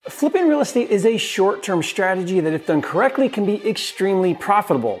Flipping real estate is a short-term strategy that, if done correctly, can be extremely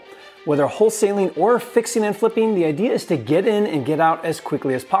profitable. Whether wholesaling or fixing and flipping, the idea is to get in and get out as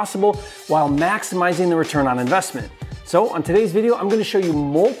quickly as possible while maximizing the return on investment. So on today's video, I'm going to show you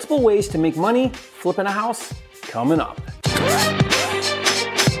multiple ways to make money flipping a house coming up.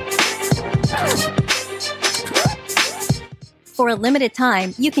 For a limited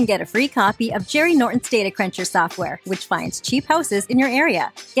time, you can get a free copy of Jerry Norton's Data Cruncher software, which finds cheap houses in your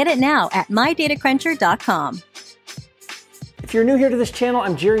area. Get it now at mydatacruncher.com. If you're new here to this channel,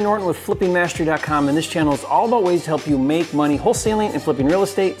 I'm Jerry Norton with FlippingMastery.com, and this channel is all about ways to help you make money wholesaling and flipping real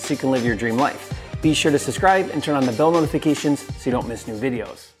estate so you can live your dream life. Be sure to subscribe and turn on the bell notifications so you don't miss new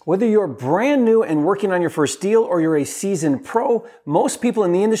videos. Whether you're brand new and working on your first deal or you're a seasoned pro, most people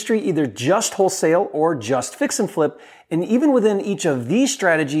in the industry either just wholesale or just fix and flip. And even within each of these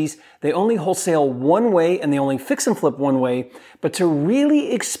strategies, they only wholesale one way and they only fix and flip one way. But to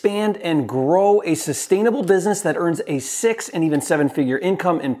really expand and grow a sustainable business that earns a 6 and even 7-figure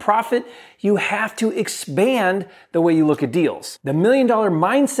income and profit, you have to expand the way you look at deals. The $1 million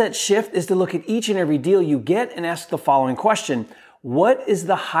mindset shift is to look at each and every deal you get and ask the following question: what is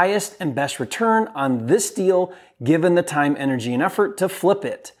the highest and best return on this deal given the time, energy, and effort to flip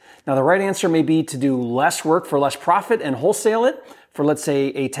it? Now, the right answer may be to do less work for less profit and wholesale it for, let's say,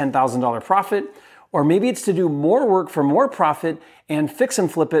 a $10,000 profit. Or maybe it's to do more work for more profit and fix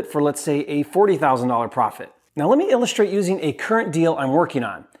and flip it for, let's say, a $40,000 profit. Now, let me illustrate using a current deal I'm working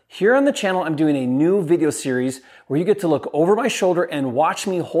on. Here on the channel, I'm doing a new video series where you get to look over my shoulder and watch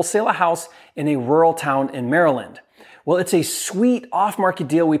me wholesale a house in a rural town in Maryland. Well, it's a sweet off-market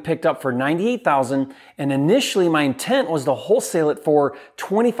deal we picked up for $98,000, and initially my intent was to wholesale it for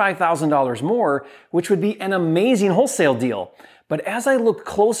 $25,000 more, which would be an amazing wholesale deal. But as I looked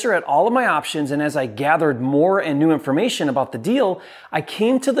closer at all of my options and as I gathered more and new information about the deal, I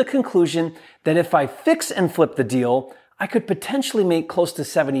came to the conclusion that if I fix and flip the deal, I could potentially make close to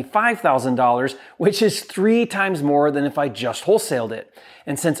 $75,000, which is 3 times more than if I just wholesaled it.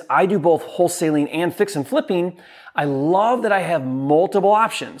 And since I do both wholesaling and fix and flipping, I love that I have multiple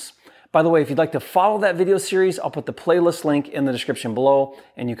options. By the way, if you'd like to follow that video series, I'll put the playlist link in the description below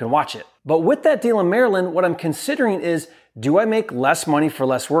and you can watch it. But with that deal in Maryland, what I'm considering is, do I make less money for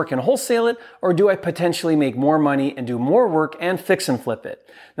less work and wholesale it, or do I potentially make more money and do more work and fix and flip it?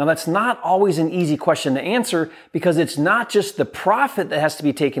 Now, that's not always an easy question to answer because it's not just the profit that has to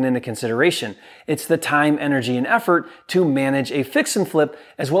be taken into consideration. It's the time, energy, and effort to manage a fix and flip,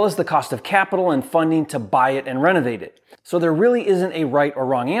 as well as the cost of capital and funding to buy it and renovate it. So there really isn't a right or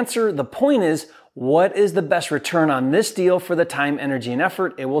wrong answer. The point is, what is the best return on this deal for the time, energy, and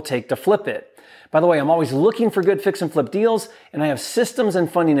effort it will take to flip it? By the way, I'm always looking for good fix and flip deals, and I have systems and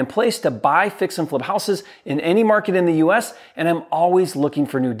funding in place to buy fix and flip houses in any market in the US, and I'm always looking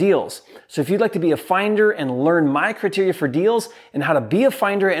for new deals. So if you'd like to be a finder and learn my criteria for deals and how to be a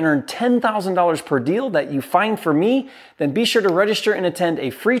finder and earn $10,000 per deal that you find for me, then be sure to register and attend a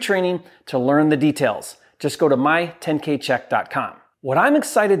free training to learn the details. Just go to my10kcheck.com. What I'm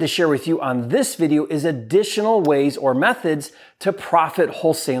excited to share with you on this video is additional ways or methods to profit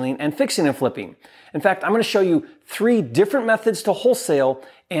wholesaling and fixing and flipping. In fact, I'm going to show you 3 different methods to wholesale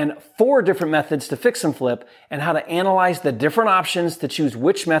and 4 different methods to fix and flip, and how to analyze the different options to choose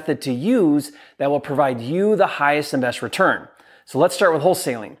which method to use that will provide you the highest and best return. So let's start with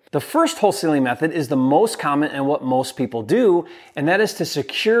wholesaling. The first wholesaling method is the most common and what most people do, and that is to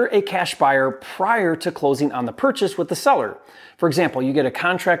secure a cash buyer prior to closing on the purchase with the seller. For example, you get a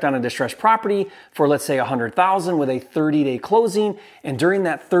contract on a distressed property for, let's say, $100,000 with a 30-day closing, and during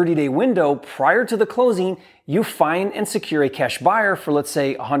that 30-day window prior to the closing, you find and secure a cash buyer for, let's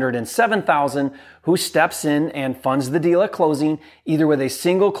say, $107,000 who steps in and funds the deal at closing, either with a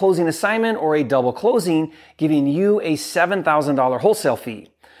single closing assignment or a double closing, giving you a $7,000 wholesale fee.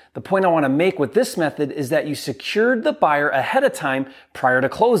 The point I want to make with this method is that you secured the buyer ahead of time prior to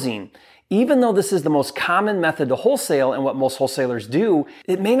closing. Even though this is the most common method to wholesale and what most wholesalers do,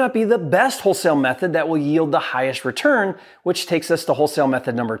 it may not be the best wholesale method that will yield the highest return, which takes us to wholesale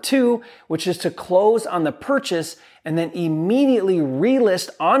method number 2, which is to close on the purchase and then immediately relist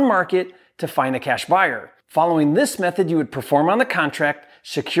on market to find a cash buyer. Following this method, you would perform on the contract,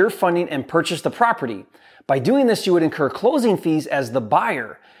 secure funding, and purchase the property. By doing this, you would incur closing fees as the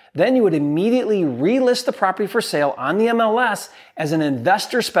buyer. Then you would immediately relist the property for sale on the MLS as an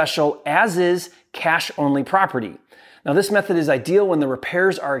investor special, as is cash-only property. Now, this method is ideal when the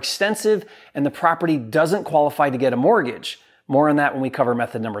repairs are extensive and the property doesn't qualify to get a mortgage. More on that when we cover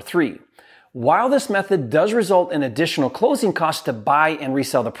method number 3. While this method does result in additional closing costs to buy and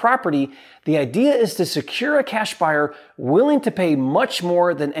resell the property, the idea is to secure a cash buyer willing to pay much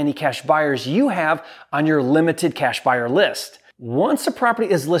more than any cash buyers you have on your limited cash buyer list. Once a property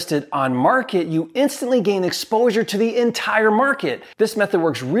is listed on market, you instantly gain exposure to the entire market. This method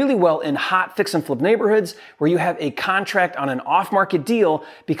works really well in hot fix and flip neighborhoods where you have a contract on an off-market deal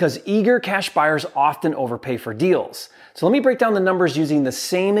because eager cash buyers often overpay for deals. So let me break down the numbers using the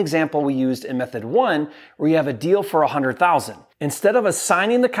same example we used in method 1 where you have a deal for $100,000. Instead of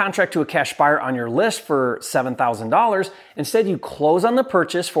assigning the contract to a cash buyer on your list for $7,000, instead you close on the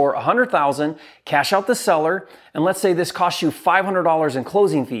purchase for $100,000, cash out the seller, and let's say this costs you $500 in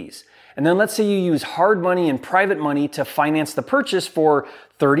closing fees. And then let's say you use hard money and private money to finance the purchase for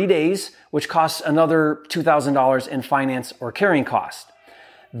 30 days, which costs another $2,000 in finance or carrying cost.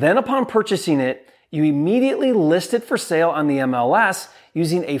 Then upon purchasing it, you immediately list it for sale on the MLS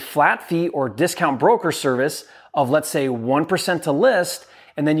using a flat fee or discount broker service of, let's say, 1% to list,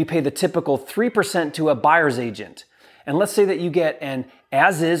 and then you pay the typical 3% to a buyer's agent. And let's say that you get an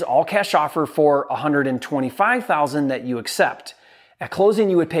as-is all-cash offer for $125,000 that you accept. At closing,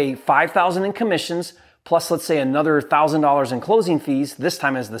 you would pay $5,000 in commissions, plus let's say another $1,000 in closing fees, this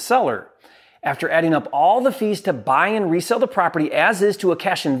time as the seller. After adding up all the fees to buy and resell the property as is to a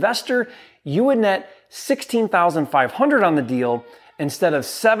cash investor, you would net $16,500 on the deal instead of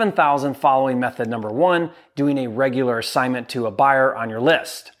 $7,000 following method number 1, doing a regular assignment to a buyer on your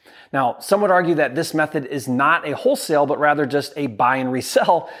list. Now, some would argue that this method is not a wholesale, but rather just a buy and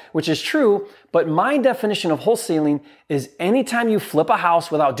resell, which is true, but my definition of wholesaling is anytime you flip a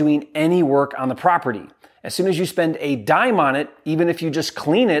house without doing any work on the property. As soon as you spend a dime on it, even if you just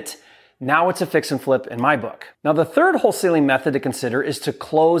clean it, now it's a fix and flip in my book. Now, the third wholesaling method to consider is to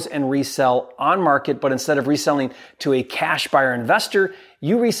close and resell on market, but instead of reselling to a cash buyer investor,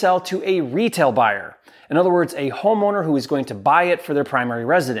 you resell to a retail buyer. In other words, a homeowner who is going to buy it for their primary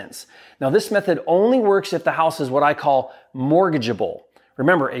residence. Now, this method only works if the house is what I call mortgageable.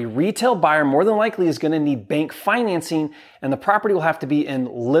 Remember, a retail buyer more than likely is going to need bank financing, and the property will have to be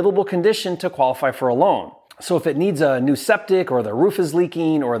in livable condition to qualify for a loan. So if it needs a new septic or the roof is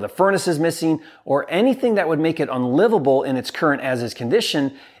leaking or the furnace is missing or anything that would make it unlivable in its current as-is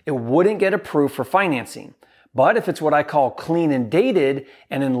condition, it wouldn't get approved for financing. But if it's what I call clean and dated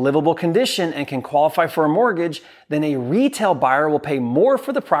and in livable condition and can qualify for a mortgage, then a retail buyer will pay more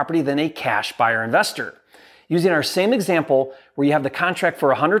for the property than a cash buyer investor. Using our same example where you have the contract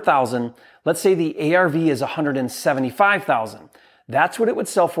for $100,000, let's say the ARV is $175,000. That's what it would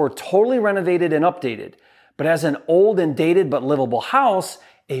sell for totally renovated and updated. But as an old and dated but livable house,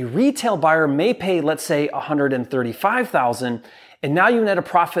 a retail buyer may pay, let's say, $135,000, and now you net a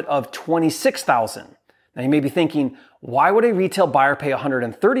profit of $26,000. Now you may be thinking, why would a retail buyer pay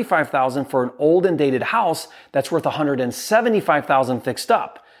 $135,000 for an old and dated house that's worth $175,000 fixed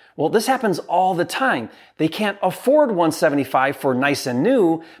up? Well, this happens all the time. They can't afford $175,000 for nice and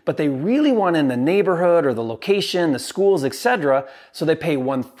new, but they really want in the neighborhood or the location, the schools, etc., so they pay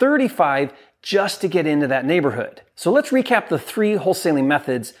 $135,000 just to get into that neighborhood. So let's recap the 3 wholesaling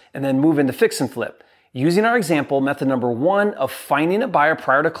methods and then move into fix and flip. Using our example, method number 1 of finding a buyer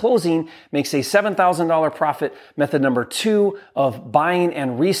prior to closing makes a $7,000 profit. Method number 2 of buying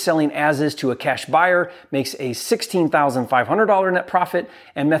and reselling as is to a cash buyer makes a $16,500 net profit.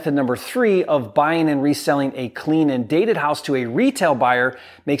 And method number 3 of buying and reselling a clean and dated house to a retail buyer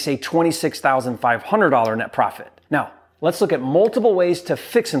makes a $26,500 net profit. Now, let's look at multiple ways to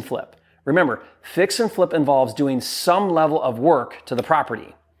fix and flip. Remember, fix and flip involves doing some level of work to the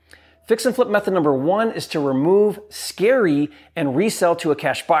property. Fix and flip method number 1 is to remove scary and resell to a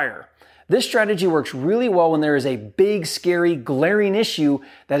cash buyer. This strategy works really well when there is a big, scary, glaring issue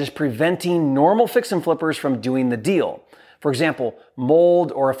that is preventing normal fix and flippers from doing the deal. For example,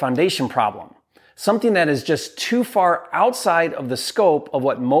 mold or a foundation problem. Something that is just too far outside of the scope of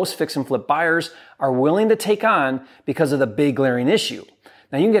what most fix and flip buyers are willing to take on because of the big, glaring issue.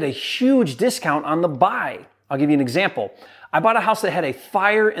 Now you can get a huge discount on the buy. I'll give you an example. I bought a house that had a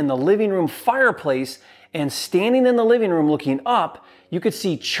fire in the living room fireplace, and standing in the living room looking up, you could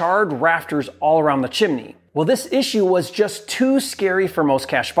see charred rafters all around the chimney. Well, this issue was just too scary for most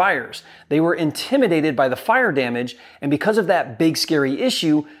cash buyers. They were intimidated by the fire damage, and because of that big scary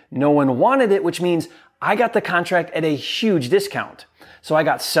issue, no one wanted it, which means I got the contract at a huge discount. So I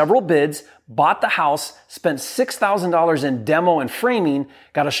got several bids, bought the house, spent $6,000 in demo and framing,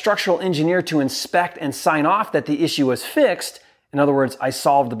 got a structural engineer to inspect and sign off that the issue was fixed. In other words, I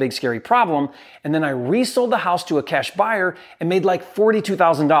solved the big scary problem, and then I resold the house to a cash buyer and made like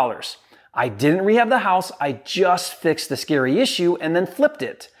 $42,000. I didn't rehab the house, I just fixed the scary issue and then flipped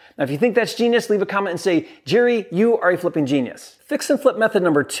it. Now, if you think that's genius, leave a comment and say, Jerry, you are a flipping genius. Fix and flip method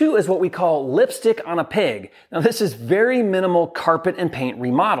number 2 is what we call lipstick on a pig. Now, this is very minimal carpet and paint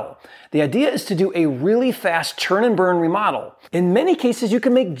remodel. The idea is to do a really fast turn and burn remodel. In many cases, you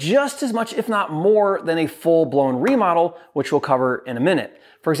can make just as much, if not more, than a full-blown remodel, which we'll cover in a minute.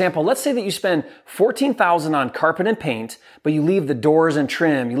 For example, let's say that you spend $14,000 on carpet and paint, but you leave the doors and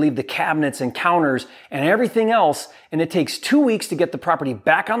trim, you leave the cabinets and counters and everything else, and it takes 2 weeks to get the property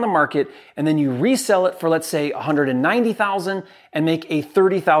back on the market, and then you resell it for, let's say, $190,000 and make a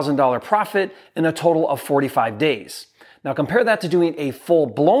 $30,000 profit in a total of 45 days. Now compare that to doing a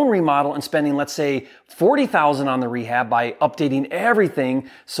full-blown remodel and spending, let's say, $40,000 on the rehab by updating everything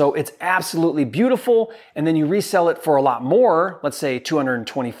so it's absolutely beautiful, and then you resell it for a lot more, let's say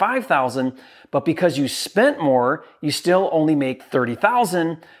 $225,000, but because you spent more, you still only make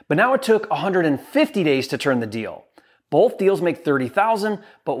 $30,000, but now it took 150 days to turn the deal. Both deals make $30,000,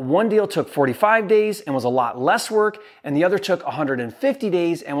 but one deal took 45 days and was a lot less work, and the other took 150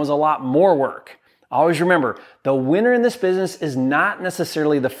 days and was a lot more work. Always remember, the winner in this business is not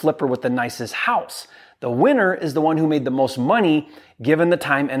necessarily the flipper with the nicest house. The winner is the one who made the most money given the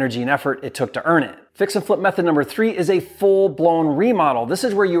time, energy, and effort it took to earn it. Fix and flip method number 3 is a full-blown remodel. This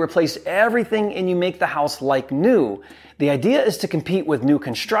is where you replace everything and you make the house like new. The idea is to compete with new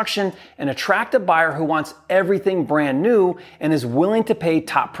construction and attract a buyer who wants everything brand new and is willing to pay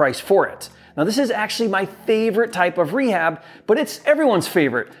top price for it. Now, this is actually my favorite type of rehab, but it's everyone's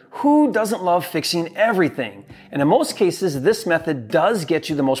favorite. Who doesn't love fixing everything? And in most cases, this method does get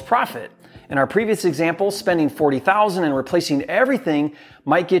you the most profit. In our previous example, spending $40,000 and replacing everything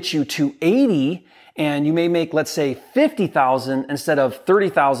might get you to $80,000, and you may make, let's say, $50,000 instead of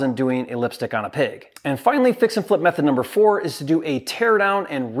 $30,000 doing a lipstick on a pig. And finally, fix and flip method number 4 is to do a tear down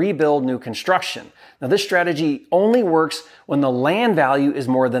and rebuild new construction. Now, this strategy only works when the land value is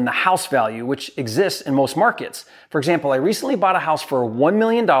more than the house value, which exists in most markets. For example, I recently bought a house for $1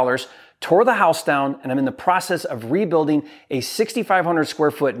 million, tore the house down, and I'm in the process of rebuilding a 6,500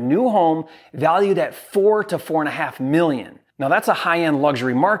 square foot new home valued at $4 to $4.5 million. Now, that's a high-end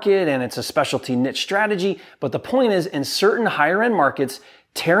luxury market and it's a specialty niche strategy, but the point is, in certain higher-end markets,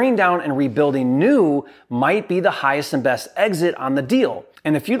 tearing down and rebuilding new might be the highest and best exit on the deal.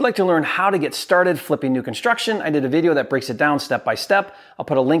 And if you'd like to learn how to get started flipping new construction, I did a video that breaks it down step by step. I'll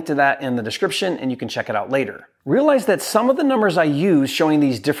put a link to that in the description and you can check it out later. Realize that some of the numbers I used showing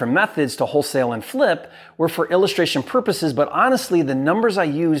these different methods to wholesale and flip were for illustration purposes, but honestly, the numbers I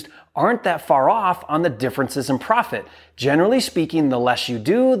used aren't that far off on the differences in profit. Generally speaking, the less you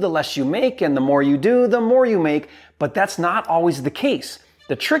do, the less you make, and the more you do, the more you make, but that's not always the case.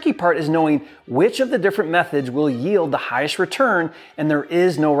 The tricky part is knowing which of the different methods will yield the highest return, and there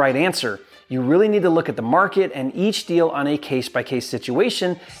is no right answer. You really need to look at the market and each deal on a case-by-case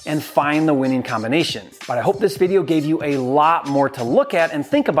situation and find the winning combination. But I hope this video gave you a lot more to look at and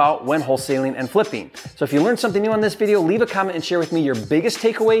think about when wholesaling and flipping. So if you learned something new on this video, leave a comment and share with me your biggest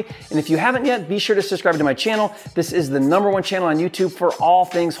takeaway. And if you haven't yet, be sure to subscribe to my channel. This is the #1 channel on YouTube for all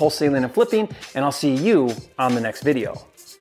things wholesaling and flipping, and I'll see you on the next video.